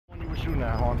shooting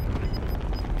at, hon.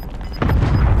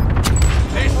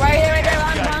 Right here, right there.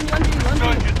 One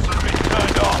G.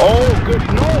 Oh, good.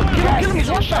 No, kill him. He's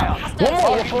one shot. One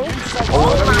more, fool.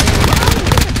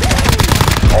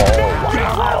 Oh,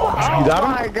 wow. You got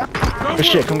him? Good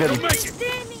shit. Come get him.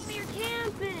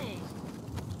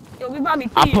 Yo, we about me.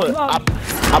 I put a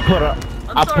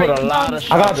lot of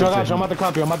shots. I got you. I'm about to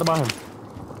copy. I'm about to buy him.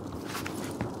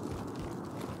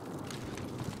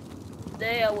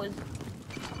 There was.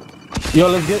 Yo,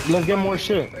 let's get more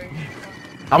shit.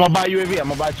 I'm gonna buy UAV. I'm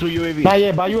gonna buy 2 UAVs.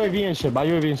 Buy UAV and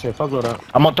shit. Fuck with that.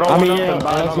 I'm gonna throw one up yeah, and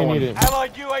buy unless you another need one. it.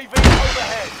 Allied UAV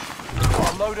overhead. Got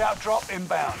a loadout drop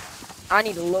inbound. I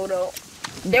need a loadout.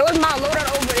 There was my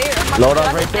loadout over there.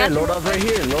 Loadout's right there. Loadout's right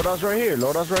here. Loadout's right here.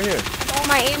 Loadout's right here. All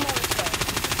my ammo and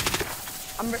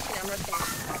stuff. I'm risking it.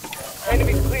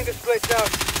 Enemy clean this place out.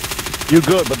 You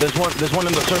good, but there's one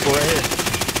in the circle right here.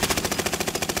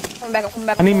 I'm coming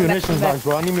back. I need munitions box,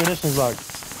 bro. I need munitions box.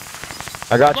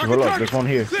 I got you. Hold up. There's one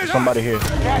here. There's somebody here.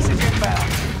 Gas is inbound.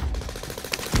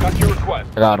 Got your request.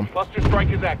 I got him. Cluster strike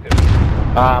is active.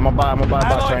 I'm gonna buy a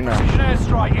box right now. Precision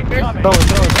airstrike incoming. Throw it.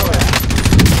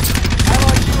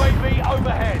 Allied UAV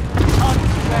overhead.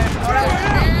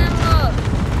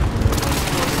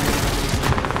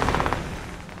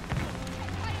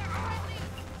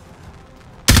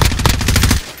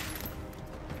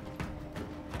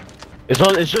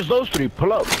 It's just those 3.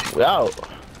 Pull up. We out.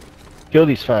 Kill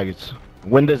these faggots.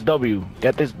 Win this W.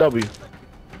 Get this W.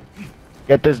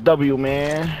 Get this W,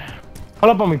 man.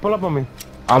 Pull up on me.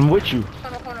 I'm with you.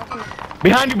 Come on.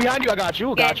 Behind you. I got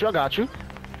you.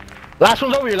 Last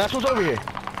one's over here.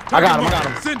 I got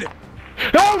him. Send it.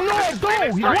 Oh no,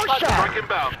 he's one shot. Strike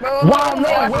inbound. Wow,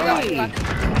 no way.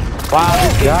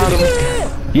 Wow, got him.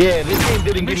 Yeah, this game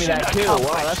didn't give me that kill.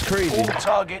 Wow, that's crazy. All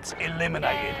targets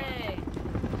eliminated.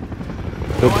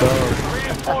 Good dog.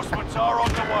 Reinforcements are on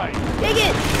the way. Dig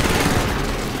it.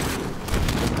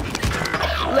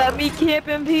 Let me camp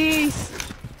in peace.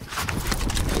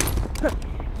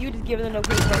 You just giving them no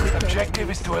peace. Objective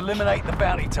is to eliminate the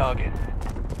bounty target.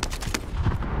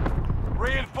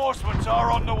 Reinforcements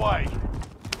are on the way.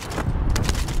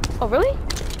 Oh, really?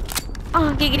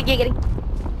 Oh, giggity.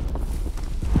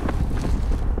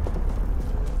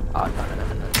 Oh,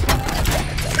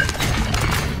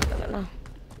 no.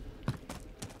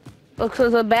 Look, so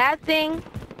the bad thing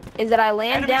is that I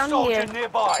land Enemy down soldier here,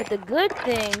 nearby. but the good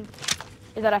thing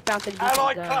is that I found the decent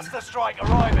Allied gun. cluster strike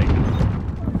arriving.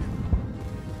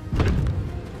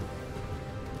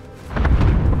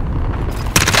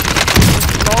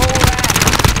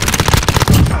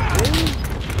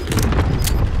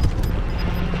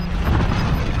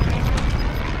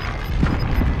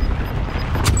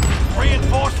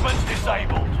 Reinforcements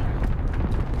disabled.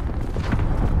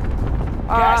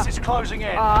 Gas is closing in.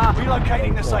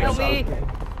 Relocating the safe zone.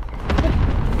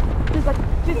 There's like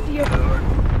 50 of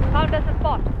them. Found us a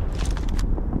spot.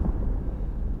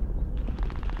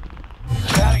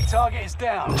 Bounty target is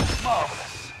down.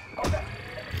 Marvelous.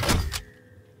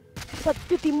 There's like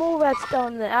 50 more rats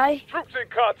down there, Troops in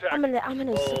contact. I'm in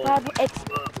a survival X.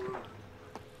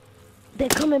 They're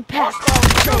coming past.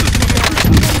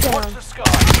 Watch the sky.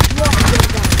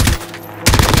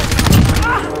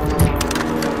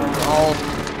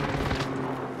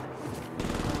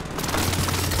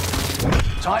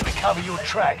 Time to cover your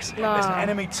tracks. There's an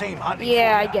enemy team hunting for you.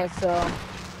 Yeah, I guess so.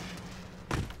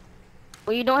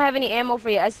 Well, you don't have any ammo for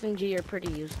your SMG, you're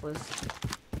pretty useless.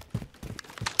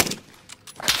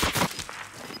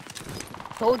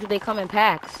 Told you they come in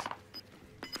packs.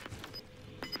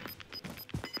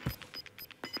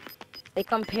 They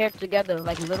come paired together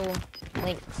like little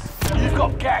links. You've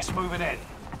got gas moving in.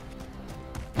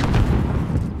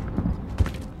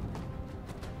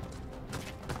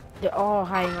 They're all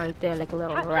hiding right there like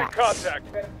little Troops in rats. contact.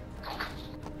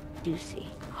 Juicy.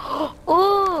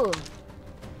 Ooh!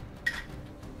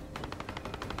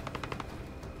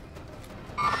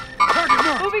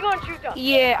 Moving on, shoot up.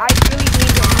 Yeah, I really need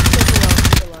it.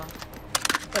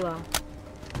 Hello.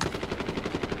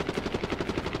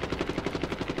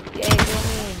 Yeah, you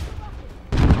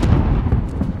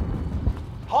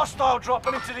Hostile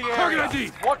dropping into the Target area.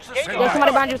 ID. Watch the sky.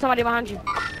 Yeah, somebody behind you.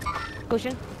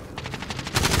 Cushion.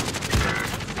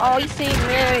 Oh, you see me.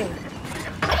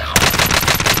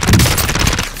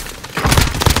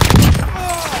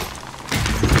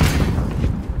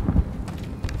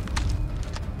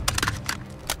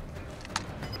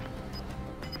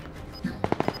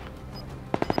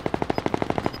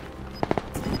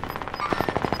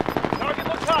 Target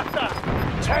looks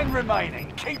hostile. 10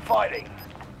 remaining. Keep fighting.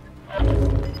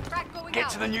 Get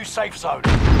to the new safe zone.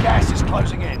 Gas is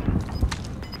closing in.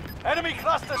 Enemy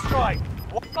cluster strike.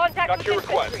 Contact Got with your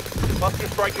infantry. request. Cluster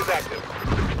strike is active.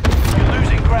 You're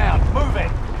losing ground. Move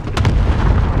it.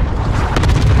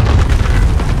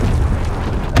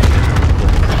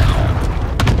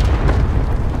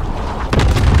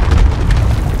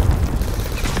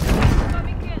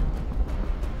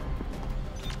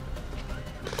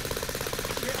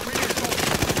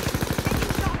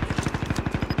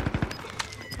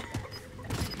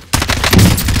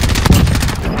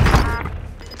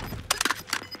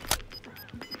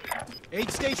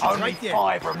 Only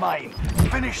 5 remain.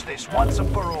 Finish this once and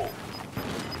for all.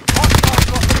 Hostiles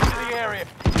got into the area.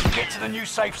 Get to the new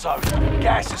safe zone.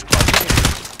 Gas is closing in.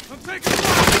 I'm taking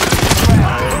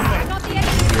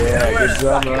Yeah, good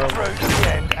job, Through man. to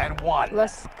the end and won.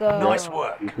 Let's go. Nice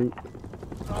work.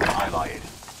 Highlighted.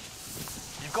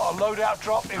 You've got a loadout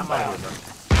drop inbound.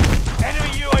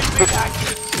 Enemy UAV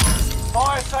active.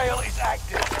 Fire sale is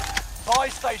active. Buy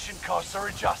station costs are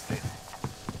adjusted.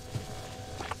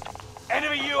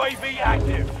 Enemy UAV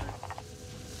active.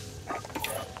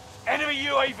 Enemy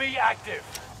UAV active.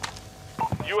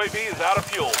 UAV is out of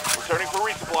fuel. Returning for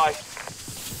resupply.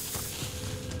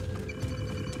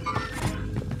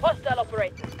 Hostile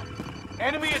operator.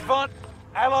 Enemy advance.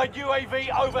 Allied UAV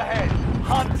overhead.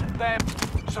 Hunt them.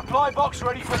 Supply box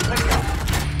ready for pickup.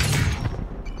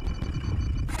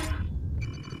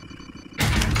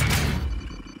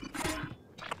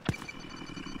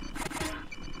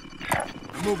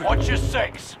 Watch your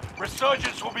 6.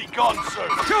 Resurgence will be gone soon.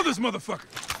 Kill this motherfucker!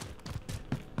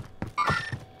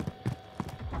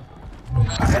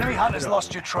 Enemy hunters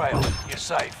lost your trail. You're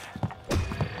safe.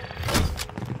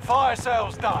 Fire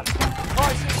sales done.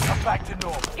 Prices are back to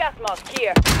normal. Gas mask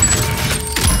here.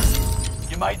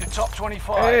 You made the top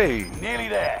 25. Hey. Nearly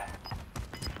there.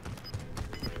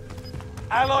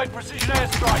 Allied precision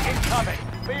airstrike incoming.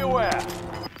 Be aware.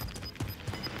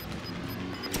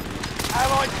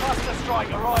 Allied cluster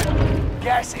strike arriving.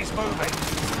 Gas is moving.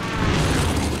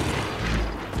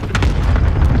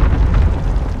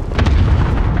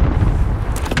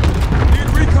 Need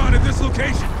recon at this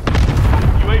location.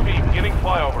 UAV beginning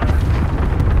flyover.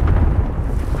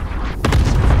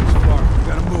 We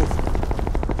gotta move.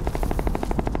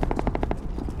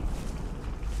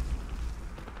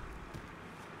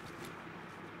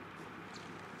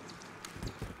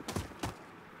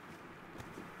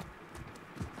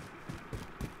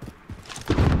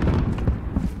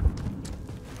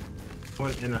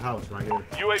 One in the house right here.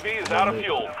 UAV is out of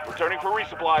fuel. Returning for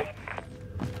resupply.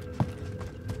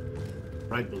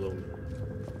 Right below me.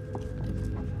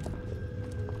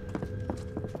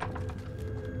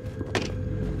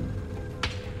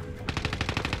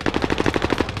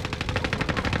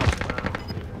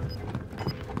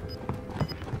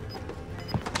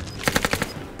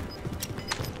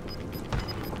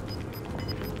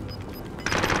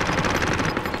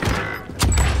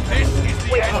 This is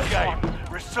the end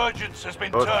game. Resurgence has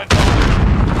been turned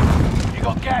on. You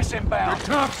got gas inbound. Good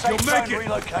talk, Safe you'll make zone it.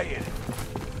 relocated.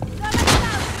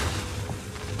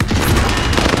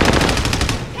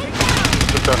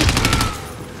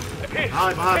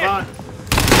 Behind.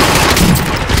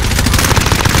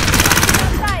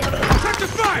 Check the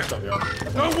fire!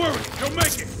 Don't worry, you'll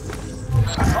make it.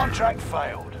 Contract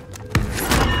failed.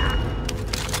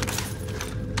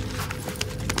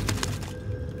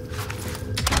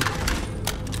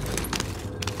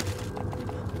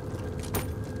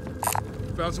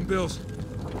 Found some bills.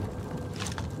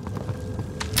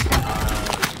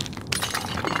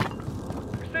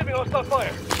 Receiving hostile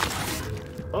fire.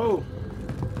 Oh,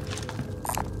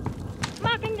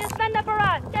 Marking this vendor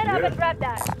barrage. Get up and grab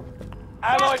that.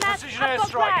 Allied Gas mask, precision up on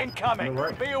airstrike flag. incoming. All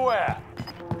right. Be aware.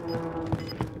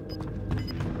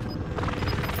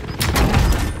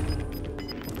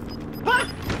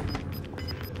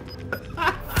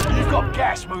 You've got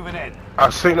gas moving in. I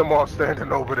seen them all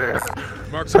standing over there.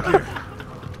 Mark some gear.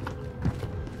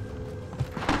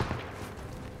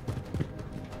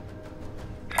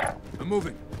 I'm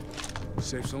moving.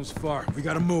 Safe zone's far. We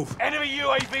gotta move. Enemy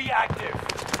UAV active.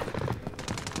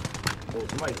 oh,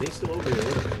 somebody, they still over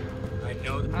there. I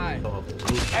know. Hi. Oh,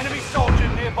 Enemy soldier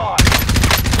nearby.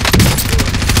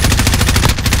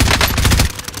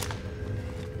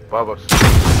 Bubba's.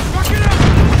 Fuck it up!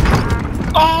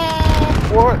 Oh,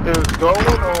 what is going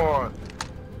on?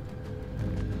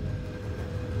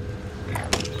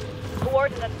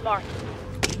 Coordinates marked.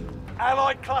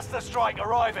 Allied cluster strike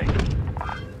arriving.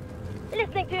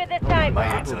 Listening to you this time.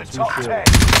 Made it to the top 10.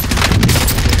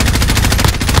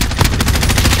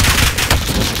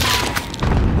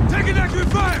 Taking accurate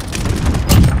fire!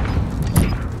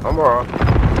 I'm alright.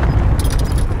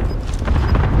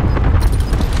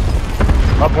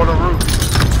 Up on the roof.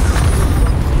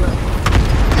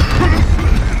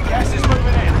 Gas is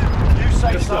moving in.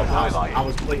 highlighted. I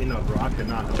was plating up, bro. I could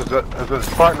not. His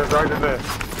partner's right in there.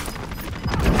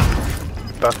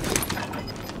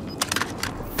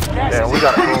 Yeah, we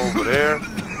gotta go over there.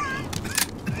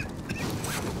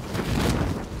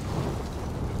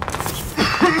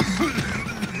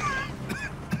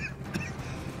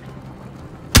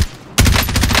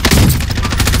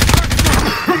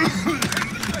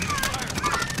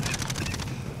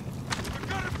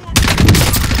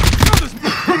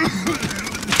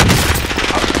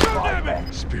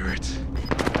 Spirits.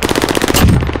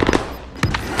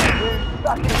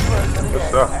 Good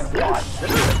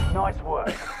stuff. Nice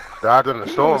work. Died in the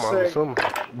storm, I'm say- assuming.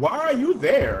 Why are you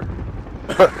there?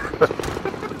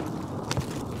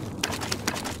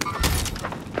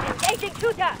 Engaging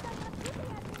shooter.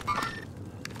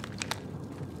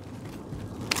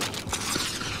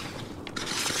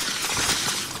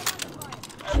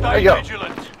 Stay yo.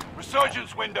 vigilant.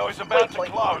 Resurgence window is about to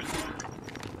close.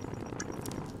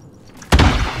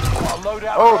 Got a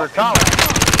loadout Oh, the drop tower.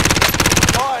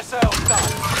 inbound. Fire sales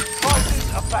done.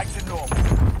 Prices are back to normal.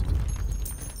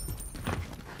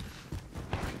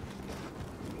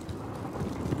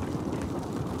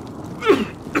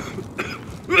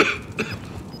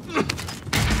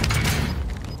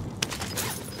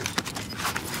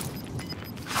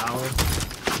 Tower.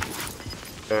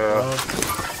 Yeah.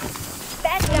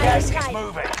 Bad guy Gas is inside.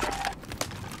 moving.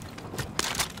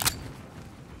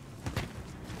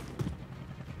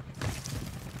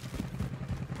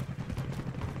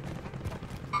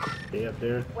 Stay up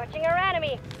there. Watching our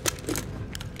enemy.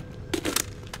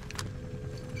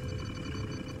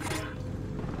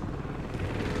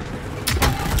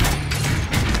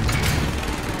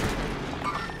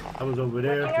 I was over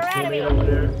there. Watching our Teammate enemy. over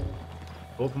there.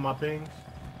 Both of my pings.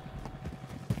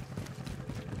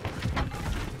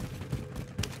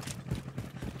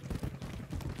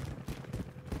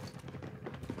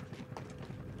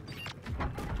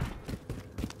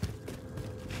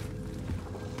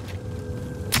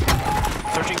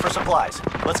 Searching for supplies.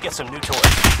 Let's get some new toys.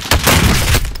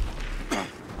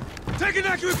 Taking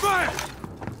accurate fire!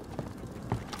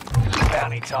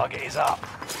 Bounty target is up.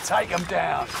 Take them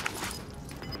down.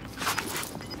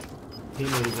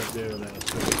 Teammate is up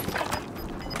there.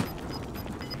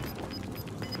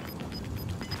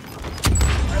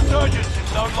 Resurgence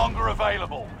is no longer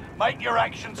available. Make your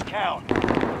actions count.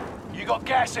 You got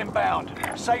gas inbound.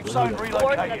 Safe zone relocated.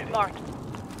 Coordinates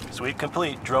marked. Sweep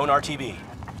complete. Drone RTV.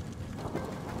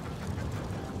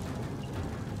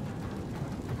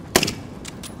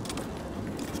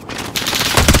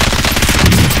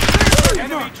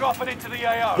 Enemy dropping into the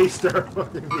AO. He started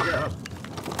fucking me up.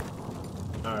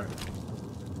 Alright.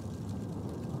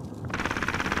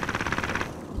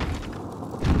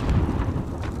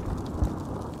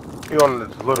 He on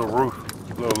this little roof,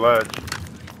 little ledge.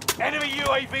 Enemy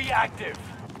UAV active.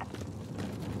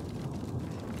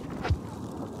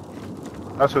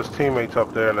 That's his teammates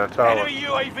up there in that tower. Enemy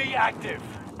UAV active.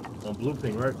 On blue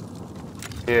ping, right?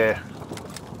 Yeah.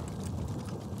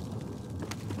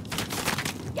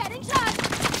 Getting shot.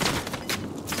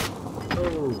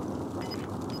 Oh.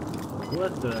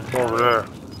 What the hell? Over there.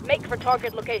 Make for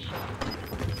target location.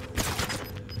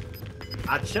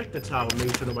 I checked the tower,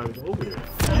 made sure nobody was over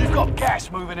there. You've got gas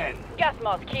moving in. Gas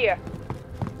mask here.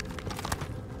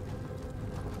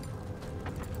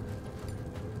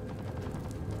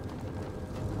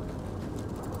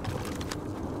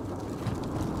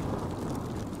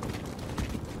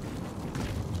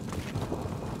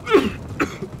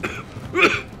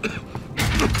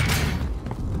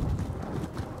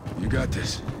 You got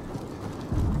this.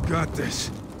 You got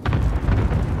this.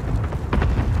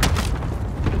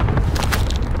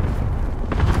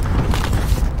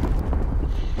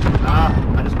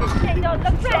 I just must Hey, don't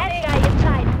look for any guy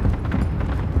inside.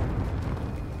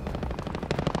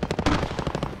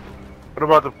 What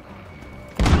about the...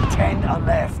 10 are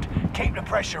left. Keep the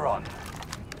pressure on.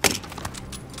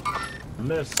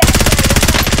 miss.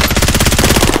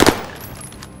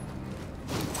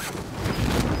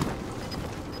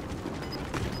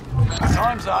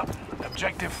 Time's up.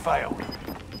 Objective failed.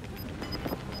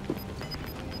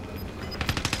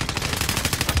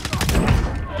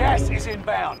 Gas is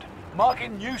inbound.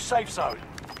 Marking new safe zone.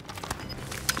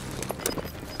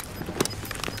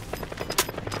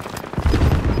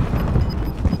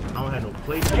 I don't have no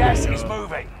place. Gas is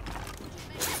moving.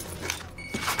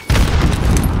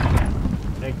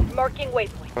 Thank you. Marking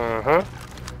waypoint. Uh-huh.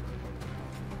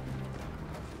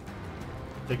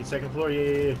 Take it second floor.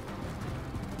 Yeah.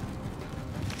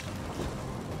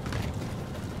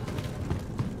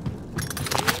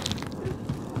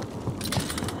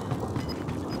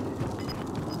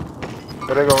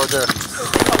 There they go right there.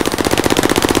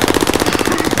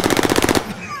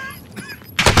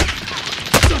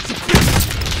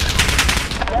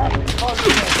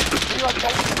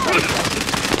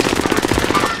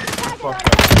 fucked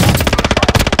up.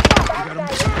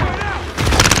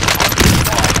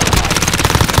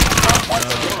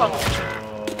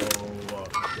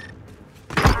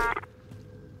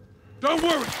 Don't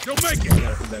worry, you'll make it.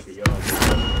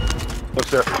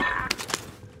 What's that?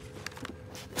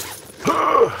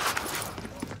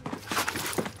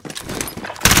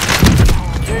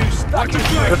 You stuck it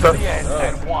through to the end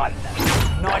and won.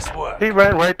 Nice work. He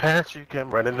ran right past you,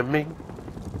 came right into me.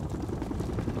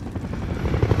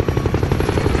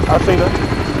 I seen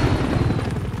that.